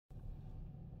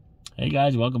Hey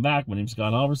guys, welcome back. My name's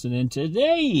Scott Halverson, and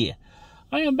today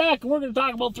I am back and we're going to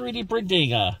talk about 3D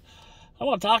printing. I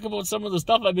want to talk about some of the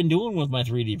stuff I've been doing with my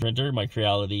 3D printer, my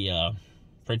Creality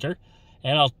printer,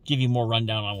 and I'll give you more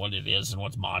rundown on what it is and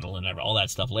what's model and all that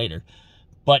stuff later.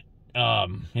 But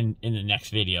in the next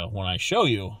video when I show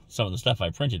you some of the stuff I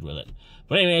printed with it.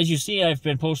 But anyway, as you see, I've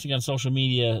been posting on social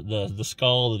media the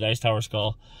skull, the Dice Tower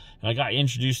skull, and I got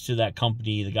introduced to that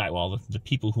company, the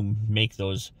people who make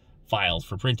those files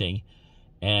for printing,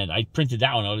 and I printed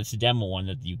that one out. It's a demo one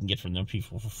that you can get from them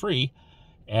people for free,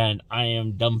 and I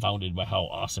am dumbfounded by how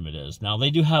awesome it is. Now they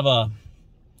do have a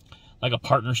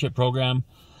partnership program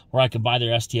where I can buy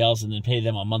their STLs and then pay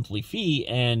them a monthly fee,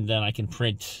 and then I can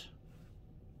print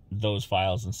those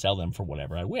files and sell them for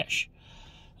whatever I wish,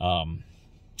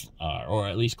 or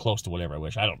at least close to whatever I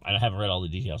wish. I haven't read all the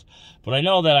details, but I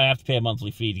know that I have to pay a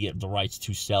monthly fee to get the rights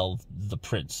to sell the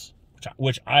prints,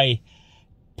 which I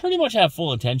pretty much have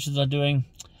full intentions on doing.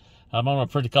 I'm going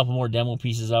to print a couple more demo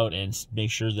pieces out and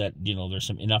make sure that, you know, there's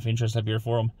enough interest up here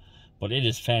for them. But it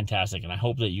is fantastic, and I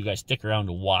hope that you guys stick around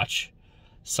to watch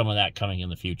some of that coming in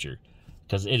the future,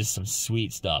 because it is some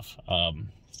sweet stuff.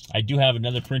 I do have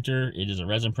another printer. It is a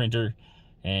resin printer,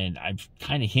 and I've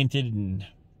kind of hinted and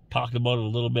talked about it a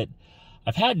little bit.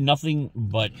 I've had nothing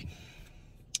but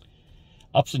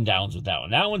ups and downs with that one.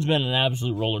 That one's been an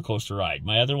absolute roller coaster ride.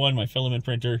 My other one, my filament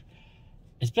printer,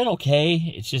 it's been okay.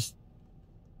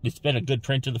 It's been a good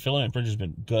printer. The filament printer's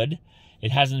been good.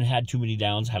 It hasn't had too many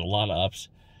downs, had a lot of ups.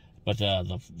 But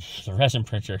the resin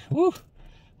printer, whew,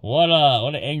 what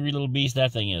an angry little beast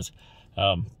that thing is.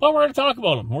 But we're going to talk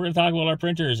about them. We're going to talk about our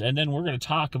printers, and then we're going to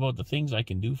talk about the things I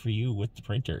can do for you with the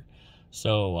printer.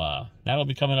 So that'll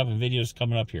be coming up in videos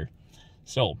coming up here.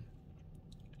 So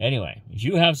anyway, if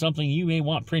you have something you may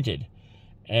want printed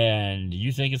and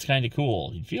you think it's kind of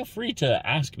cool, feel free to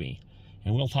ask me,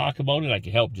 and we'll talk about it. I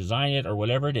can help design it or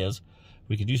whatever it is.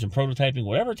 We can do some prototyping,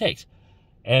 whatever it takes,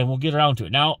 and we'll get around to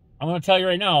it. Now, I'm going to tell you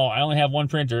right now, I only have one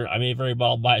printer. I may very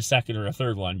well buy a second or a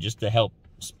third one just to help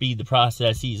speed the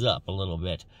processes up a little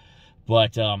bit.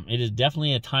 But it is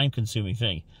definitely a time-consuming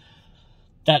thing.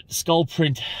 That skull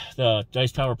print, the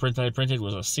Dice Tower print that I printed,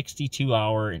 was a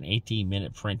 62-hour and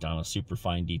 18-minute print on a super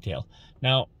fine detail.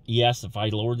 Now, yes, if I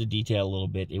lowered the detail a little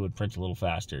bit, it would print a little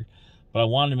faster. But I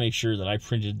wanted to make sure that I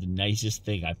printed the nicest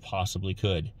thing I possibly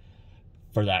could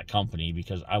for that company,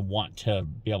 because I want to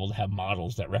be able to have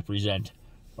models that represent,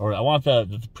 or I want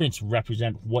the prints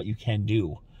represent what you can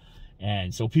do.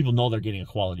 And so people know they're getting a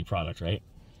quality product, right?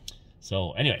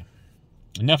 So anyway,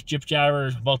 enough jip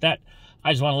jabber about that.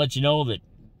 I just want to let you know that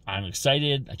I'm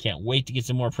excited. I can't wait to get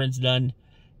some more prints done.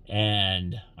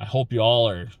 And I hope you all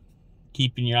are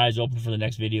keeping your eyes open for the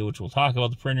next video, which will talk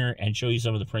about the printer and show you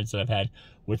some of the prints that I've had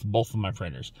with both of my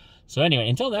printers. So anyway,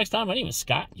 until next time, my name is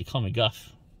Scott. You call me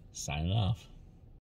Guff. Signing off.